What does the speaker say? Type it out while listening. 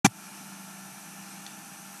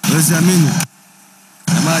Wezi amini.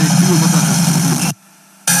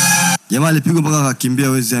 Jamaa alipigwa mpaka akakimbia,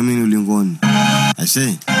 wezi amini, ulingoni. I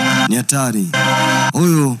say, ni hatari.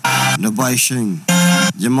 Huyo ndo Bai Sheng.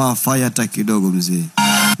 Jamaa fire hata kidogo mzee.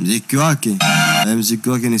 Mziki wake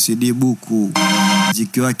ni CD buku.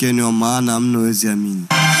 Mziki wake ni wa maana mno, wezi amini.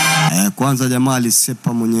 Kwanza jamaa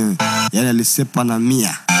alisepa mwenyewe. Yani alisepa na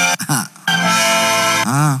 100.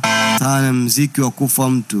 Tana mziki wa kufa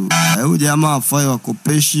mtu. Huyo jamaa afai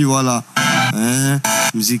wakopeshi wala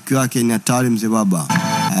mziki wake ni hatari mzee baba.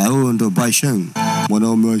 Huyo ndo Bai Sheng,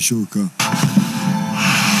 mwanaume wa shuka.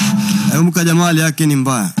 Mka jamaa hali yake ni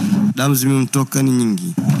mbaya. Damu zimemtoka ni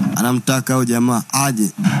nyingi. Anamtaka huyo jamaa aje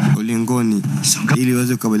ulingoni ili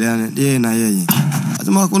waweze kukabiliana yeye na yeye.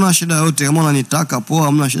 Lazima hakuna shida yote, kama unanitaka poa,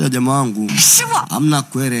 hamna shida jamaa wangu.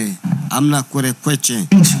 Hamna kwere kweche.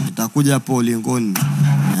 Itakuja hapo ulingoni.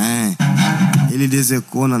 Ili ndize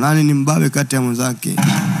kuona nani ni mbabe kati ya mwenzake.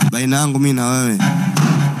 Baina yangu mimi na wewe.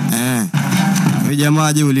 Huyo jamaa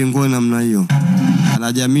aje ulingoni namna hiyo.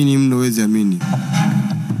 Anajiamini mno, wezi amini.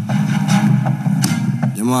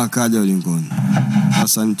 Jamaa akaja ulingoni.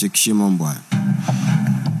 Sasa nichekishie mambo haya.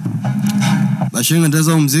 Bai Sheng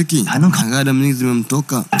anateza muziki. Angada mnyingi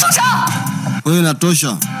zimemtoka. Wewe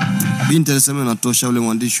inatosha. Binti alisema inatosha, ule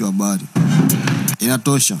mwandishi wa habari.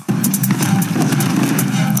 Inatosha.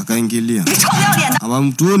 Akaingilia. Ama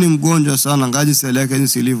mtu ni mgonjwa sana, ngaji seli yake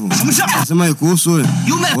jinsi ilivyo. Anasema ikuhusu wewe.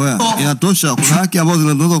 Wewe inatosha, kuna haki ambazo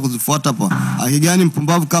zinaweza kuzifuata hapa. Haki gani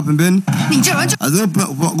mpumbavu kaa pembeni? Azema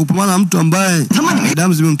kupambana na mtu ambaye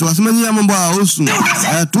damu zimemtoka. Sema nyinyi mambo hayahusu.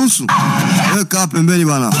 Hayatuhusu. Wewe kaa pembeni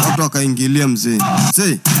bwana. Watu wakaingilia mzee.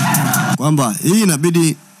 Sasa kwamba hii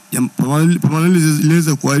inabidi pambano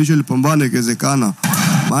liweze kuahirishwa, lipambane ikiwezekana.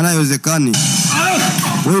 Maana haiwezekani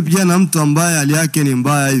wewe pia na mtu ambaye hali yake ni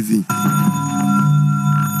mbaya hivi.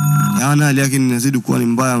 Yana hali yake inazidi kuwa ni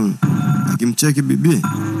mbaya. Akimcheki bibi,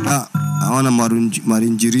 hawana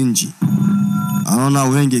marinjirinji. Anaona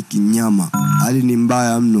wenge kinyama. Hali ni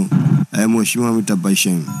mbaya mno. Mheshimiwa Mita Bai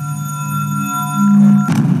Sheng.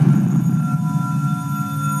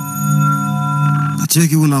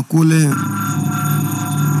 Cheki unakule.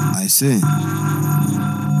 I say.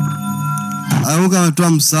 Ayuka ametoa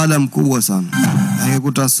msaada mkubwa sana.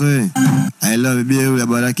 Angekuta soe. Aelewa bibi yule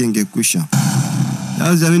habari yake ingekwisha.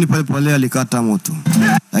 Yaani amini pale pale alikata moto.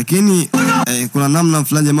 Lakini kuna namna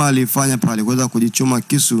fulani jamaa alifanya pale kuweza kujichoma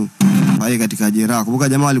kisu pale katika jeraha. Kumbuka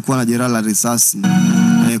jamaa alikuwa na jeraha la risasi.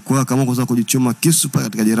 Kwa kama kuweza kujichoma kisu pale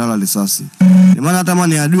katika jeraha la risasi. Ni maana hata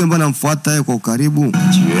ni adui ambaye anamfuata yeye kwa ukaribu.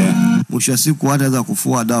 Mwisho siku hataweza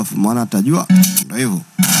kufua dafu, maana atajua ndio hivyo.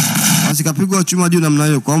 Basi kapigwa chuma juu namna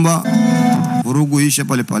hiyo kwamba vurugu ishe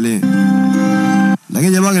pale pale.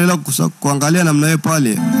 Lakini jamaa anaendelea kuangalia namna hiyo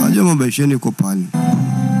pale. Unajua mambo Bai Sheng yuko pale.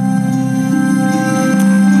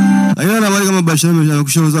 Lakini anabali kama Bai Sheng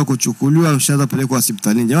ameshaweza kuchukuliwa, ameshaanza pelekwa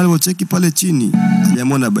hospitalini. Jamaa alipocheki pale chini,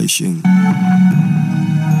 hajamwona Bai Sheng.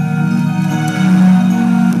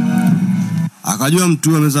 Akajua mtu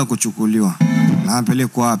ameweza kuchukuliwa. Na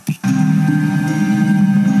apelekwa wapi?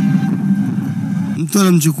 Mtu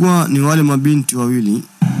alimchukua ni wale mabinti wawili.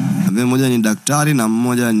 Mmoja ni daktari na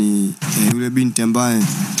mmoja ni yule binti ambaye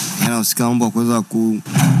anahusika mambo ya kuweza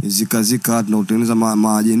kuzikazika na kutengeneza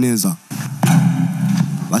majeneza.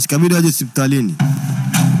 Basi kabidi aje hospitalini.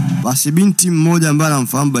 Basi binti mmoja ambaye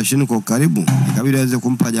anamfahamu Bai Sheng kwa karibu, ikabidi aweze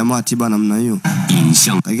kumpa jamaa tiba namna hiyo.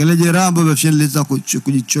 Katika jeraha Bai Sheng aliweza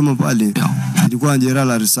kujichoma pale. Ilikuwa jeraha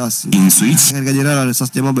la risasi. Katika jeraha la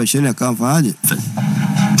risasi jamaa Bai Sheng akamfanyaje?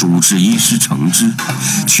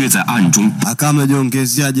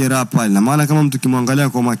 Akamejiongezea jeraha pale. Na maana kama mtu kimwangalia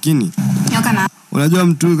kwa makini, unajua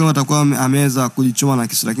mtu kama atakuwa ameweza kujichoma na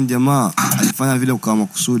kisu, lakini jamaa alifanya vile kwa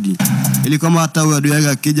makusudi. Ili kama hata huyo adui yake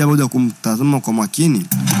akija moja kumtazama kwa makini,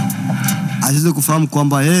 asiweze kufahamu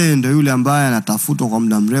kwamba yeye ndio yule ambaye anatafutwa kwa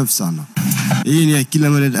muda mrefu sana. Hii ni kila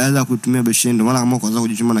mara anaweza kutumia Bai Sheng. Maana kama kwanza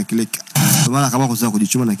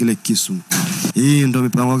kujichoma na kile kisu. Hii ndio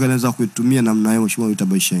mipango yake anaweza kuitumia namna hiyo Mheshimiwa Mita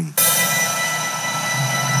Bai Sheng.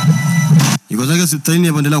 Yuko zake hospitalini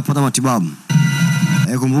anaendelea kupata matibabu.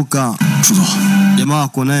 Kumbuka jamaa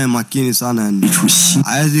ako naye makini sana yani.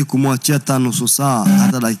 Hawezi kumwachia hata nusu saa,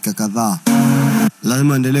 hata dakika kadhaa.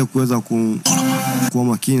 Lazima endelee kuweza kuwa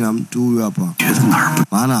makini na mtu huyu hapa.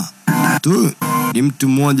 Maana tu ni mtu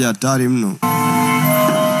mmoja hatari mno.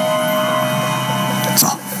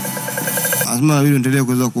 Lazima wewe endelee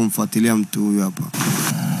kuweza kumfuatilia mtu huyu hapa.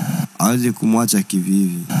 Hawezi kumwacha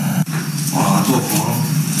kivivi.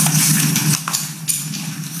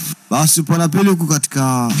 Basi pana pili huko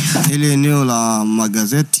katika ile eneo la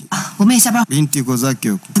magazeti. Binti kwa zake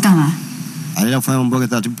huko. Alienda kufanya mambo yake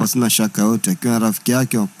taratibu pasina shaka yote, akiwa na rafiki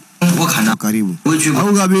yake wa karibu.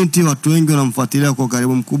 Au binti watu wengi wanamfuatilia kwa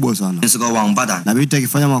karibu mkubwa sana. Na binti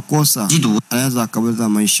akifanya makosa anaweza akapoteza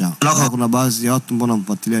maisha. Kuna baadhi ya watu ambao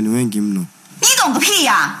wanamfuatilia ni wengi mno.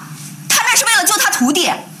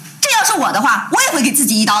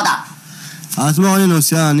 Anasema wale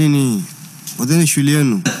wanahusiana nini? Wazeni shule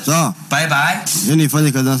yenu. Sawa? Bye bye. Yeye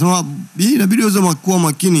ifanye kazi. Anasema inabidi uwe kuwa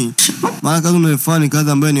makini. Maana kazi unayofanya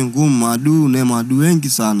kazi ambayo ni ngumu, maadui wengi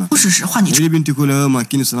sana. Ili binti kule wewe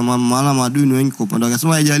makini sana, maana maadui ni wengi kwa upande wake.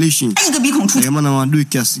 Anasema haijalishi kama na maadui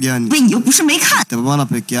kiasi gani. Tapambana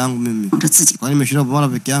peke yangu mimi. Kwani nimeshinda kupambana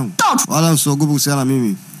peke yangu? Wala usiogope kuhusiana na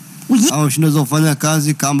mimi. Au ushinda kufanya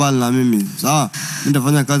kazi kama na mimi. Sawa? Mimi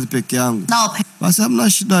nitafanya kazi peke yangu. Basi hamna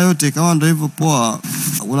shida yote, kama ndio hivyo poa.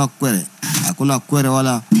 Hakuna kwere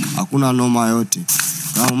wala hakuna noma yote.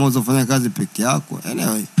 Kama mmoja ufanya kazi peke yako,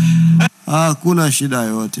 anyway, hakuna shida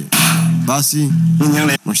yote. Basi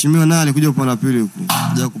mheshimiwa naye alikuja upande pili huku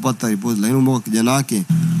kuja kupata report, lakini mbona kijana wake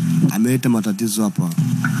ameleta matatizo hapa.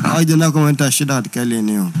 Kijana wake ameleta shida katika ile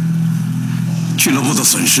eneo.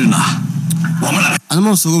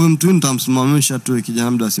 Anasema usiogope, mtu nitamsimamisha tu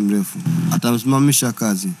kijana muda si mrefu. Atamsimamisha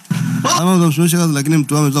kazi. Atamsimamisha kazi, lakini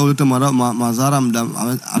mtu ameweza kuleta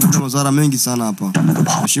madhara mengi sana hapa.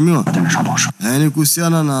 Mheshimiwa, ni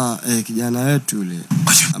kuhusiana na kijana wetu yule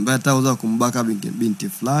ambaye ataweza kumbaka binti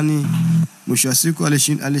fulani. Mwisho wa siku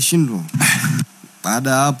alishindwa. Baada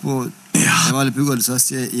ya hapo alipigwa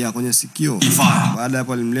risasi ya kwenye sikio. Baada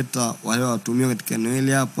hapo alimleta wale watumio katika eneo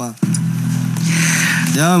hili hapa.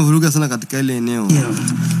 Vuruga sana katika ile eneo.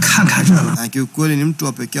 Kiukweli ni mtu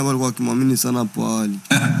wa pekee ambaye alikuwa akimwamini sana hapo awali.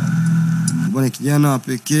 Bwana kijana wa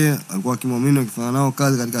pekee alikuwa akimwamini, akifanya nao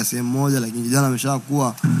kazi katika sehemu moja, lakini kijana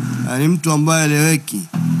ameshakuwa ni mtu ambaye eleweki.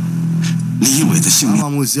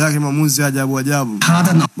 Maamuzi yake maamuzi ajabu.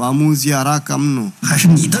 Maamuzi haraka mno.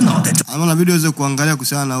 Ama inabidi uweze kuangalia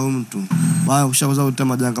kuhusiana na huyu mtu. Maana ukishaweza kuleta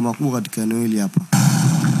majanga makubwa katika eneo hili hapa.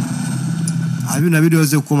 Inabidi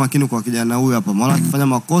uweze kuwa makini kwa kijana huyu hapa. Maana akifanya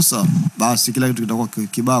makosa, basi kila kitu kitakuwa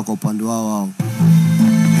kibaya kwa upande wao.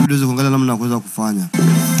 Inabidi uweze kuangalia namna ya kuweza kufanya.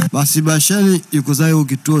 Basi Bashani yuko zao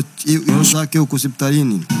kituo chake huko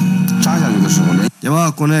hospitalini.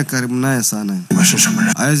 Jamaa kone karibu naye sana.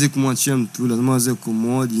 Hawezi kumwachia mtu, lazima aweze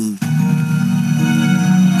kumhoji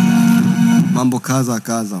mambo kaza.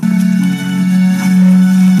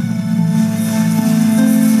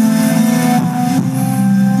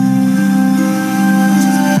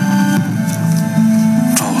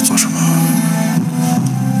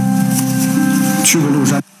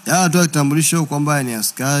 Tu kitambulisho kwamba ni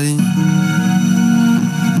askari.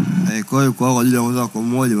 Kwa ajili ya kuweza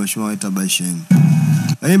kumhoji mheshimiwa waita Bashani.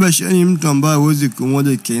 Bashani ni mtu ambaye huwezi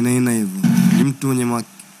kumhoji kiaina hivyo. Ni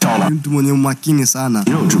mtu mwenye umakini sana.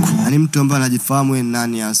 Ni mtu ambaye anajifahamu yeye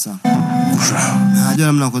nani hasa. Anajua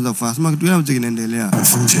namna ya kuweza kufanya. Sema kitu gani ambacho kinaendelea.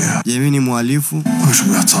 Je, mimi ni mhalifu?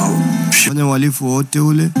 Fanya uhalifu wote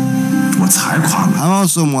ule? Ama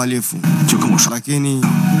sio mhalifu? Lakini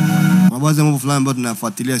baadhi ya mambo fulani ambayo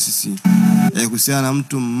tunafuatilia sisi kuhusiana na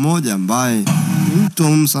mtu mmoja ambaye ni mtu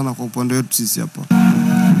muhimu sana kwa upande wetu sisi hapa.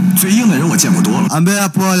 Ambaye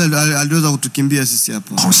hapo aliweza kutukimbia sisi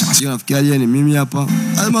hapa. Sio nafikiria ni mimi hapa.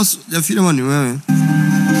 Alama ya filamu ni wewe.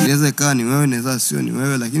 Inaweza kaa ni wewe, inaweza sio ni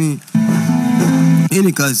wewe, lakini hii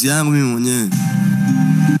ni kazi yangu mimi mwenyewe.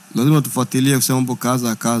 Lazima tufuatilie kusema mambo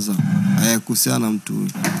kaza kuhusiana na mtu huyu.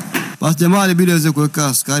 Basi jamaa alibidi aweze kuweka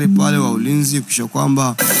askari pale wa ulinzi, kisha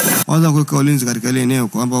kwamba waanza kuweka ulinzi katika ile eneo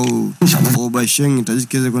kwamba Bashani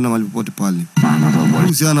itajikeze kwenda mahali popote pale.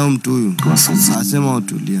 Kuhusiana na mtu huyu, asema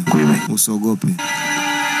utulia, usiogope.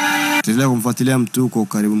 Tuendelea kumfuatilia mtu kwa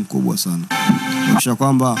ukaribu mkubwa sana. Kisha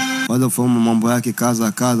kwamba waanza kufahamu mambo yake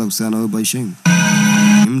kaza kuhusiana na Bashani.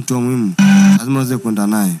 Ni mtu muhimu. Lazima aweze kwenda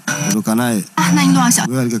naye, kutoka naye.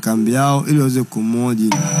 Wewe katika kambi yao ili aweze kumhoji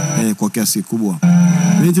kwa kiasi kubwa.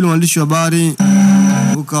 Binti mwandishi wa habari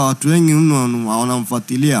huko, watu wengi mno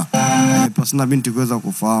wanamfuatilia pasina binti kuweza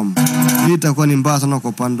kufahamu. Hii itakuwa ni mbaya sana kwa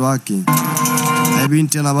upande wake.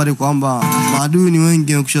 Binti ana habari kwamba maadui ni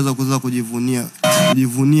wengi na kuweza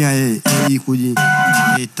kujivunia yeye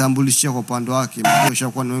kujitambulishia kwa upande wake.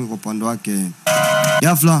 Mkishakuwa ni wengi kwa upande wake.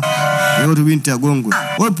 Ghafla yote binti agongwe.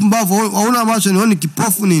 Wewe pumbavu, hauna macho, ni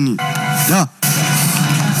kipofu nini?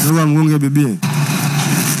 Ndio mgonge bibie.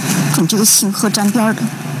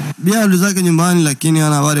 Bia zake nyumbani, lakini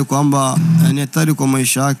ana habari kwamba ni hatari kwa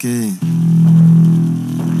maisha yake.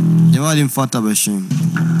 Jamaa alimfuata Bashani.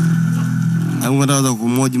 Anataka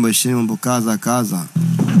kumhoji Bashani mambo kaza.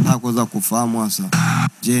 Hakuweza kufahamu hasa.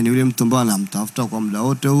 Je, ni yule mtu ambaye anamtafuta kwa muda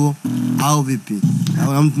wote huo au vipi?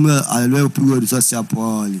 Kuna mtu mmoja aliwahi kupigwa risasi hapo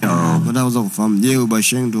awali. Unaweza kufahamu je,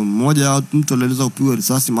 Basheng ndo mmoja wa mtu aliweza kupigwa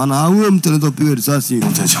risasi? Maana huyo mtu aliweza kupigwa risasi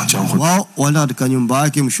wao wanda katika nyumba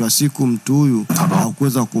yake, mwisho wa siku mtu huyu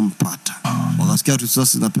hakuweza kumpata. Wakasikia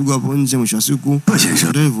risasi zinapigwa hapo nje, mwisho wa siku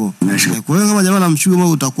ndio hivyo. Kwa hiyo kama jamaa namshuku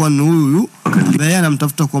mbona utakuwa ni huyu ambaye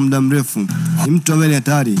anamtafuta kwa muda mrefu. Ni mtu ambaye ni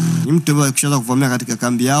hatari. Ni mtu ambaye kishaanza kuvamia katika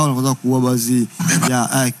kambi yao na kuanza kuua baadhi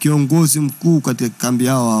ya kiongozi mkuu katika kambi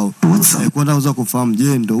yao wao. Kwa ndio kufahamu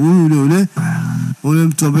je, ndo huyu ule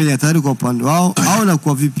mtu ambaye ni hatari kwa upande wao au na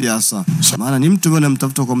kwa vipi hasa? Maana ni mtu ambaye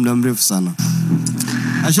anamtafuta kwa muda mrefu sana.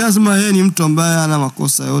 Ashasema yeye ni mtu ambaye ana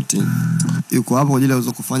makosa yote. Yuko hapo kwa ajili ya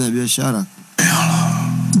kufanya biashara.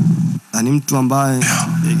 Ni mtu ambaye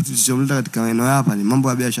kitu kilichomleta katika maeneo hapa ni mambo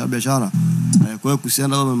ya biashara. Kwa hiyo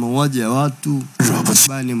kuhusiana na mauaji ya watu,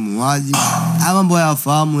 bali ni muuaji. Haya mambo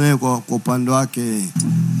yafahamu yeye kwa upande wake.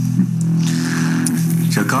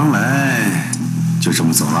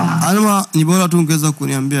 Alama ni bora tu ungeweza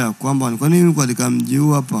kuniambia kwamba ni kwa nini uko katika mji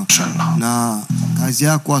huu hapa na kazi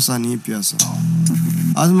yako hasa ni ipi hasa?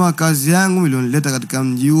 Azma kazi yangu ilionileta katika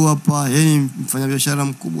mji huu hapa, yeye ni mfanyabiashara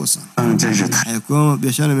mkubwa sana. Kwa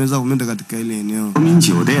biashara imeweza kumenda katika ile eneo.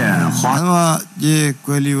 Azma je,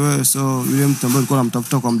 kweli wewe so yule mtu ambaye alikuwa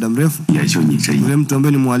anamtafuta kwa muda mrefu? Yule mtu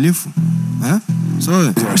ambaye ni mhalifu?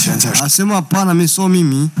 So asema hapana, mimi so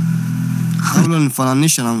mimi. Kabla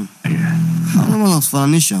nifananisha na kama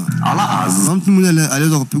unafananisha mtu mmoja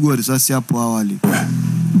aliweza kupigwa risasi hapo awali.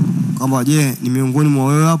 Kama je, ni miongoni mwa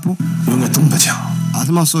wewe hapo?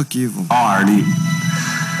 Asema so hivyo.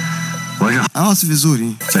 Si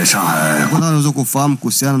vizuri. Kwa unaweza kufahamu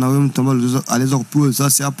kuhusiana na wewe mtu ambaye aliweza kupigwa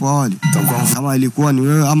risasi hapo awali. Kama ilikuwa ni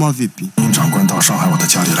wewe ama vipi?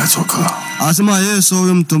 Asema yeye so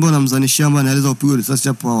huyo mtu ambaye anamzanishia ambaye aliweza kupigwa risasi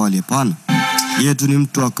hapo awali. Hapana. Yeye tu ni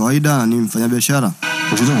mtu wa kawaida na ni mfanyabiashara.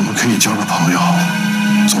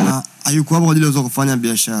 Hayuko hapo kwa ajili ya kufanya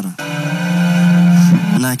biashara.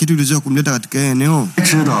 Na kitu kilicho kumleta katika eneo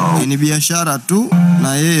ni biashara tu,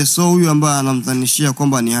 na yeye so huyu ambaye anamdhanishia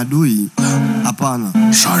kwamba ni adui. Hapana.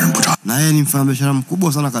 Na yeye ni mfanyabiashara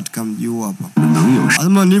mkubwa sana katika mji huu hapa.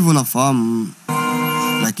 Lazima ndivyo nafahamu.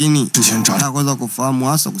 Lakini nataka kwanza kufahamu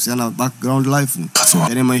hasa kuhusiana na background life,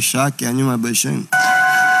 yani maisha yake ya nyuma ya Basheng.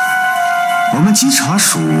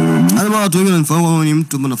 Alama watu wengi wanafahamu ni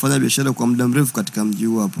mtu anafanya biashara kwa muda mrefu katika mji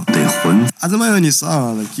huu hapa. Azama hiyo ni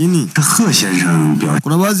sawa, lakini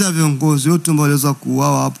kuna baadhi ya viongozi wote ambao waliweza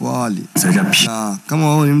kuuawa hapo awali. Kama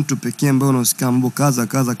wao ni mtu pekee ambaye unasikia mambo kaza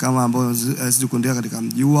kama ambao hazidi kuendelea katika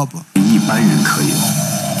mji huu hapa.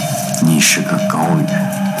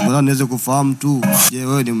 Mbona niweze kufahamu tu, je,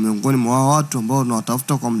 wewe ni miongoni mwa watu ambao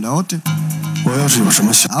unawatafuta kwa muda wote?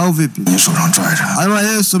 Au vipi? Alama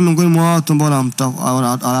yeye sio miongoni mwa watu ambao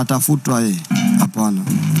anatafutwa yeye. Hapana.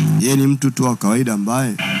 Yeye ni mtu tu wa kawaida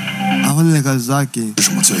ambaye afanye kazi zake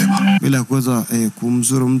bila kuweza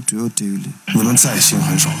kumzuru mtu yote yule.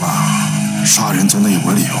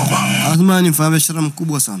 Lazima ni mfanyabiashara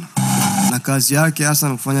mkubwa sana. Na kazi yake hasa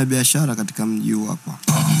ni kufanya biashara katika mji huu hapa.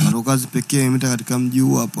 Ndio kazi pekee imeta katika mji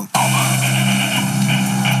huu hapa.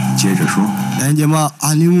 Na jamaa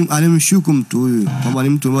alimshuku mtu huyu kwamba ni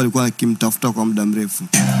mtu ambaye alikuwa akimtafuta kwa muda mrefu.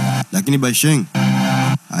 Lakini Basheng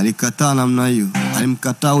alikataa namna hiyo.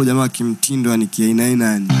 Alimkataa huyo jamaa kimtindo, yani kiaina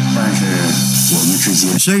yani.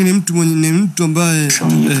 Basheng ni mtu ambaye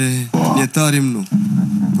ni hatari mno.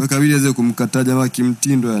 Kwa kabila aweze kumkataa jamaa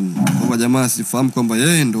kimtindo yani. Kwa jamaa sifahamu kwamba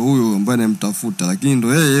yeye ndo huyo ambaye anamtafuta, lakini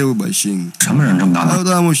ndo yeye Basheng.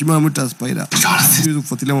 Ndio mheshimiwa mta spider. Siwezi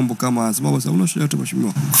kufuatilia mambo kama haya. Sababu sasa unashia tu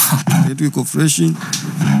mheshimiwa. Yetu iko fresh.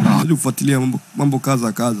 Ndio kufuatilia mambo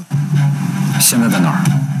kaza.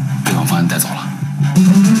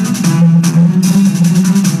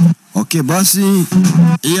 Okay, basi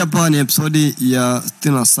hii hapa ni episode ya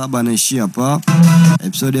 67 naishia hapa.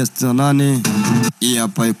 Episode ya 68 hii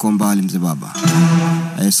hapa iko mbali mzee baba.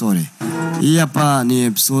 Sorry. Hii hapa ni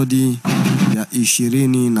episode ya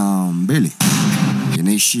 22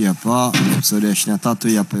 inaishia hapa. Episode ya 23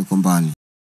 hii hapa iko mbali.